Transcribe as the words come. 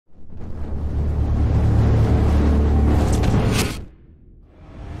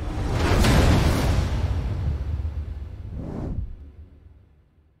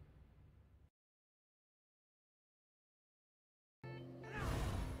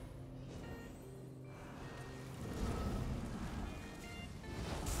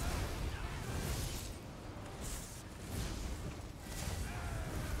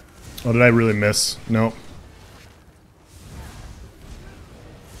Oh, did I really miss? No.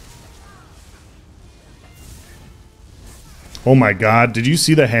 Oh my god, did you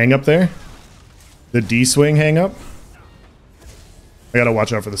see the hang up there? The D-swing hang up? I gotta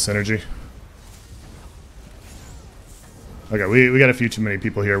watch out for the synergy. Okay, we got a few too many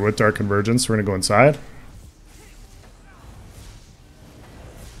people here with Dark Convergence. We're gonna go inside.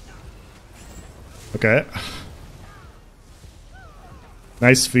 Okay.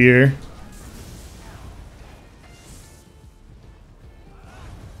 Nice sphere.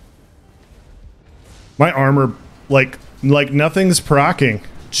 My armor, like nothing's proccing.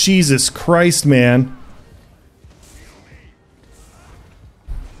 Jesus Christ, man.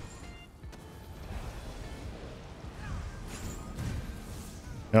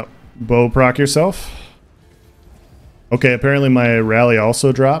 Yep. Bow proc yourself. Okay, apparently my rally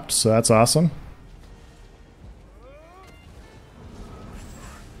also dropped, so that's awesome.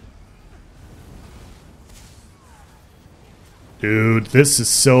 Dude, this is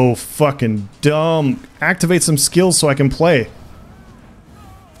so fucking dumb. Activate some skills so I can play.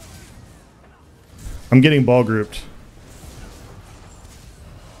 I'm getting ball grouped.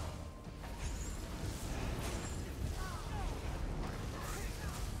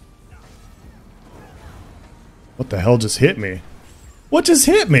 What the hell just hit me? What just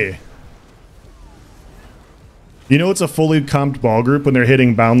hit me? You know it's a fully comped ball group when they're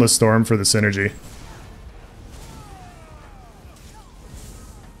hitting Boundless Storm for the synergy.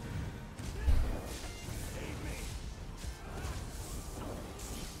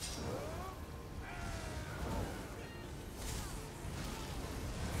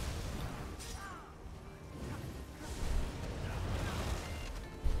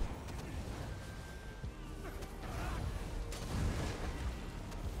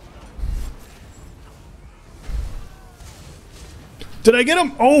 Did I get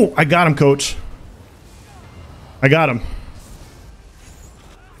him? Oh, I got him, coach. I got him.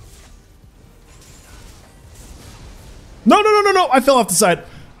 No, no, no, no, no. I fell off the side.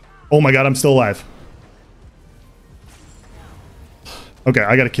 Oh my god, I'm still alive. Okay,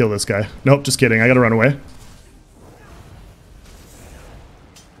 I gotta kill this guy. Nope, just kidding. I gotta run away.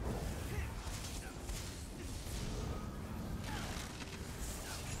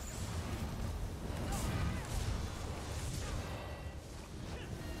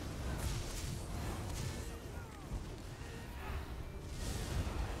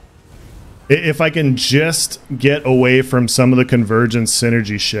 If I can just get away from some of the convergence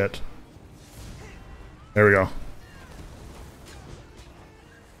synergy shit. There we go.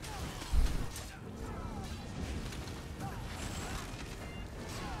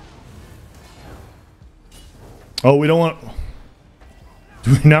 Oh, we don't want...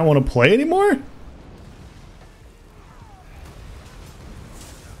 Do we not want to play anymore?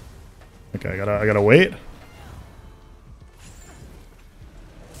 Okay, I gotta wait.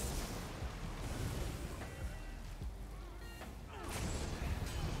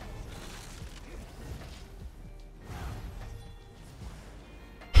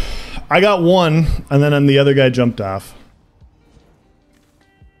 I got one, and then the other guy jumped off.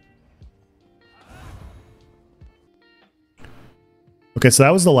 Okay, so that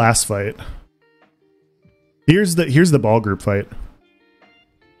was the last fight. Here's the ball group fight.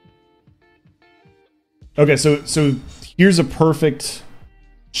 Okay, so here's a perfect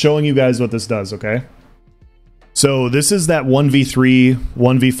showing you guys what this does, okay? So this is that 1v3,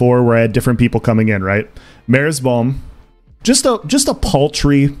 1v4 where I had different people coming in, right? Mare's Balm. Just a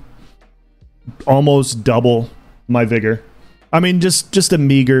paltry, almost double my vigor. I mean, just a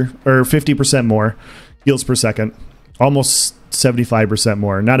meager, or 50% more heals per second. Almost 75%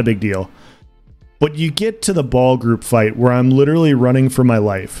 more. Not a big deal. But you get to the ball group fight where I'm literally running for my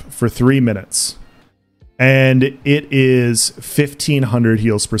life for 3 minutes. And it is 1500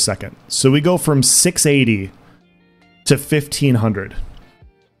 heals per second. So we go from 680 to 1500.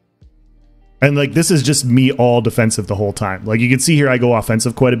 And like, this is just me all defensive the whole time. Like, you can see here I go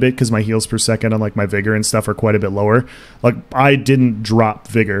offensive quite a bit because my heals per second on like my vigor and stuff are quite a bit lower. Like, I didn't drop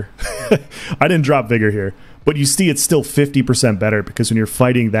vigor. I didn't drop vigor here. But you see it's still 50% better because when you're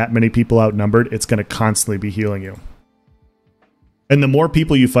fighting that many people outnumbered, it's going to constantly be healing you. And the more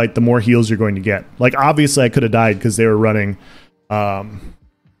people you fight, the more heals you're going to get. Like, obviously I could have died because they were running,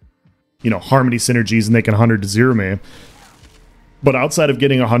 you know, Harmony synergies and they can 100 to 0 me. But outside of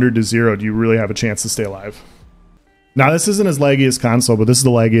getting 100 to 0, do you really have a chance to stay alive? Now, this isn't as laggy as console, but this is the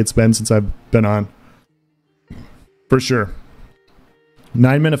laggy it's been since I've been on. For sure.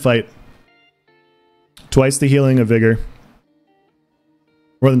 9-minute fight. Twice the healing of vigor.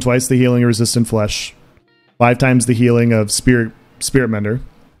 More than twice the healing of resistant flesh. 5 times the healing of spirit mender.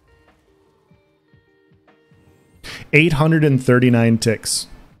 839 ticks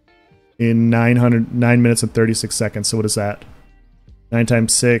in 9 minutes and 36 seconds. So what is that? 9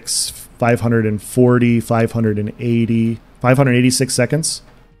 times 6, 540, 580, 586 seconds.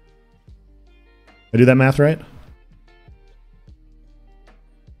 I do that math right?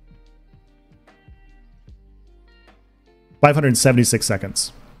 $576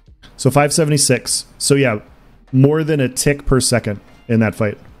 seconds. So 576. So yeah, more than a tick per second in that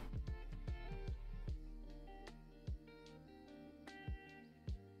fight.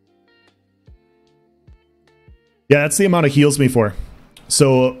 Yeah, that's the amount it heals me for.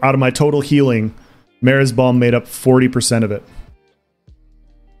 So out of my total healing, Mara's Balm made up 40% of it.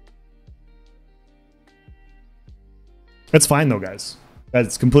 It's fine though, guys.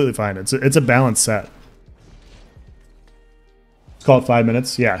 That's completely fine. It's a balanced set. Let's call it 5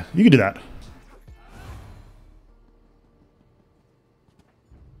 minutes. Yeah, you can do that.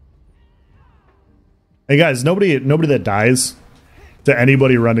 Hey guys, nobody that dies to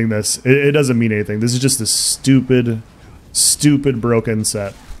anybody running this, it doesn't mean anything. This is just a stupid, stupid broken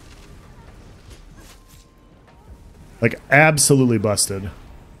set. Like, absolutely busted.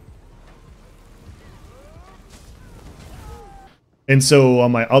 And so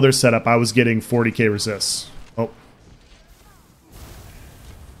on my other setup, I was getting 40k resists. Oh.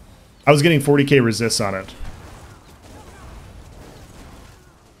 I was getting 40k resists on it.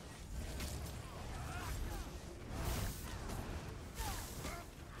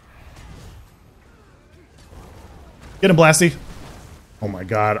 Get him, Blasty. Oh my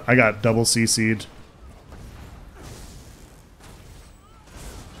god, I got double CC'd.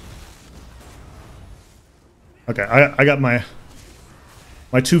 Okay, I got my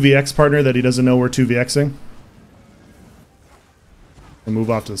 2VX partner that he doesn't know we're 2VXing. I'll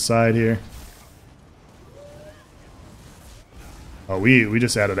move off to the side here. Oh, we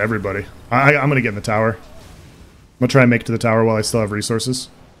just added everybody. I'm gonna get in the tower. I'm gonna try and make it to the tower while I still have resources.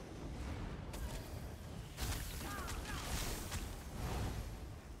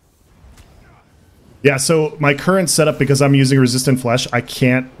 Yeah, so my current setup, because I'm using resistant flesh, I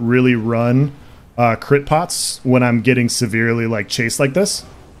can't really run crit pots when I'm getting severely like chased like this.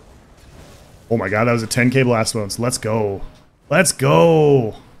 Oh my god, that was a 10k blast bones. Let's go. Let's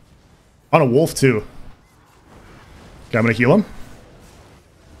go. On a wolf too. Okay, I'm gonna heal him.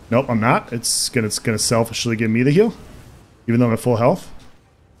 Nope, I'm not. It's gonna selfishly give me the heal, even though I'm at full health.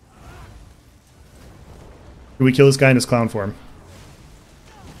 Can we kill this guy in his clown form?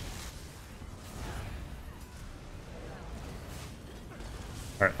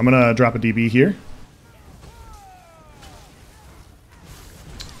 Alright, I'm gonna drop a DB here.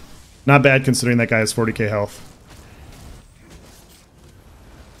 Not bad considering that guy has 40k health.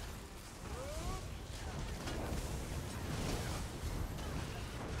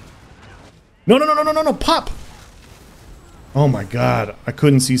 No, no, no, no, no, no, no, pop! Oh my god, I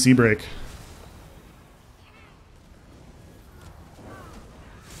couldn't CC break.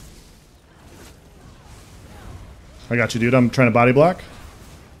 I got you, dude. I'm trying to body block.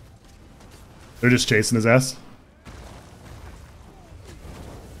 They're just chasing his ass.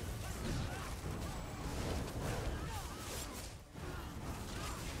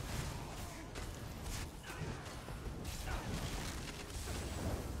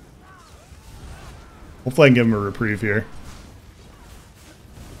 Hopefully I can give him a reprieve here.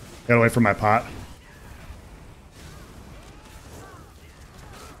 Got away from my pot.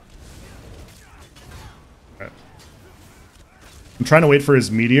 Okay. I'm trying to wait for his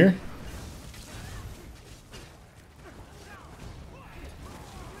meteor.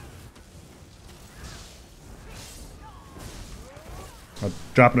 I'm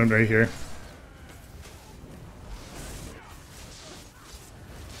dropping him right here.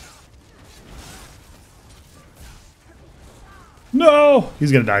 No!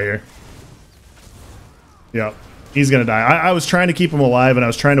 He's gonna die here. Yep. He's gonna die. I was trying to keep him alive and I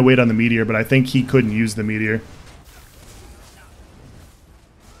was trying to wait on the meteor, but I think he couldn't use the meteor.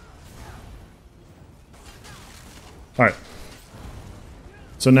 Alright.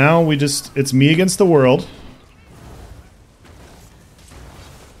 So now it's me against the world.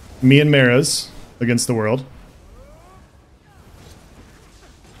 Me and Mara's against the world.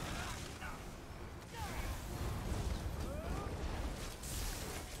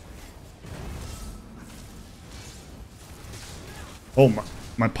 Oh,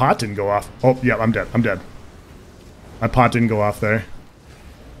 my pot didn't go off. Oh, yeah, I'm dead. I'm dead. My pot didn't go off there.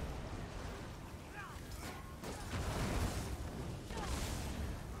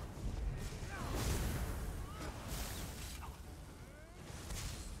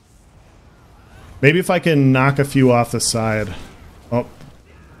 Maybe if I can knock a few off the side. Oh.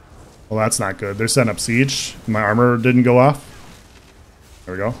 Well, that's not good. They're setting up siege. My armor didn't go off.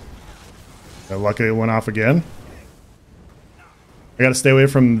 There we go. Luckily it went off again. I gotta stay away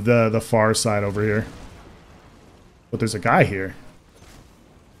from the far side over here. But there's a guy here.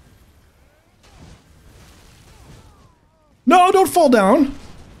 No, don't fall down.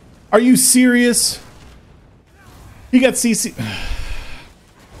 Are you serious? He got CC.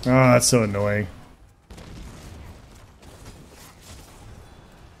 Oh, that's so annoying.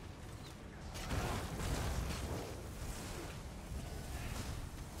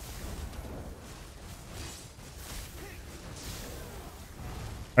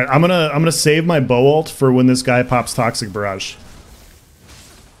 All right, I'm gonna save my bow ult for when this guy pops toxic barrage.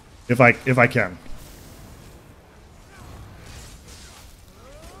 If I can.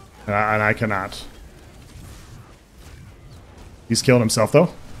 And I cannot. He's killing himself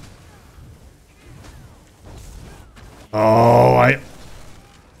though. Oh,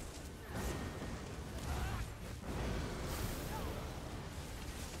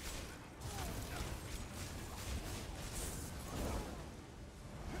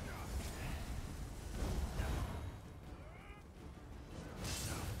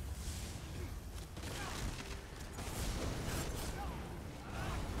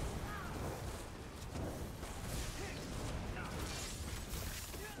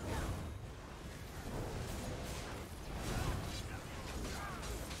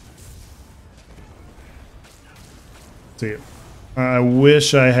 see. I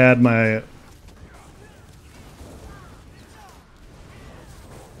wish I had my...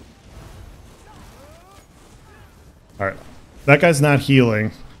 Alright. That guy's not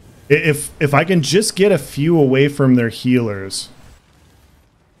healing. If I can just get a few away from their healers...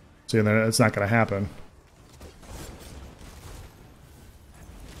 See, then it's not going to happen.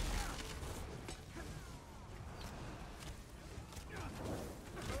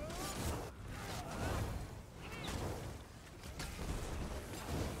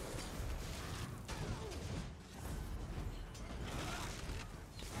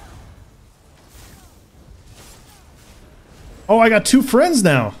 Oh, I got 2 friends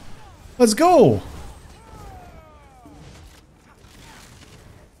now. Let's go.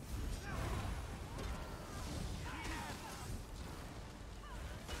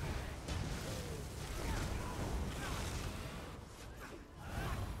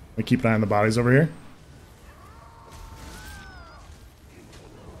 I keep an eye on the bodies over here.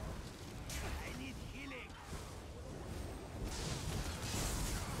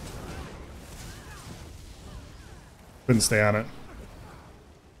 Couldn't stay on it.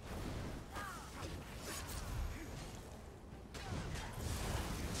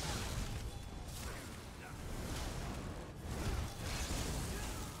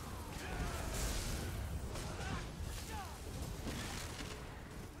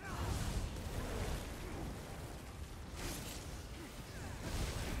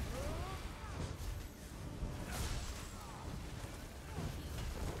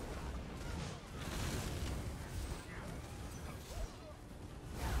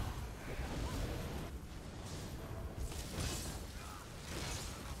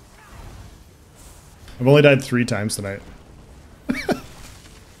 I've only died 3 times tonight.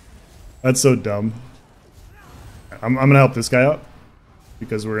 That's so dumb. I'm gonna help this guy out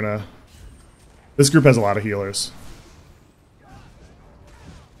because we're gonna... This group has a lot of healers.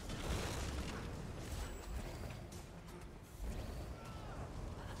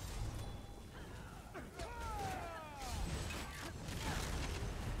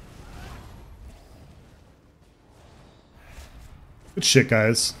 Good shit,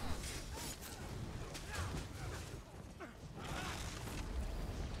 guys.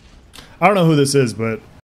 I don't know who this is, but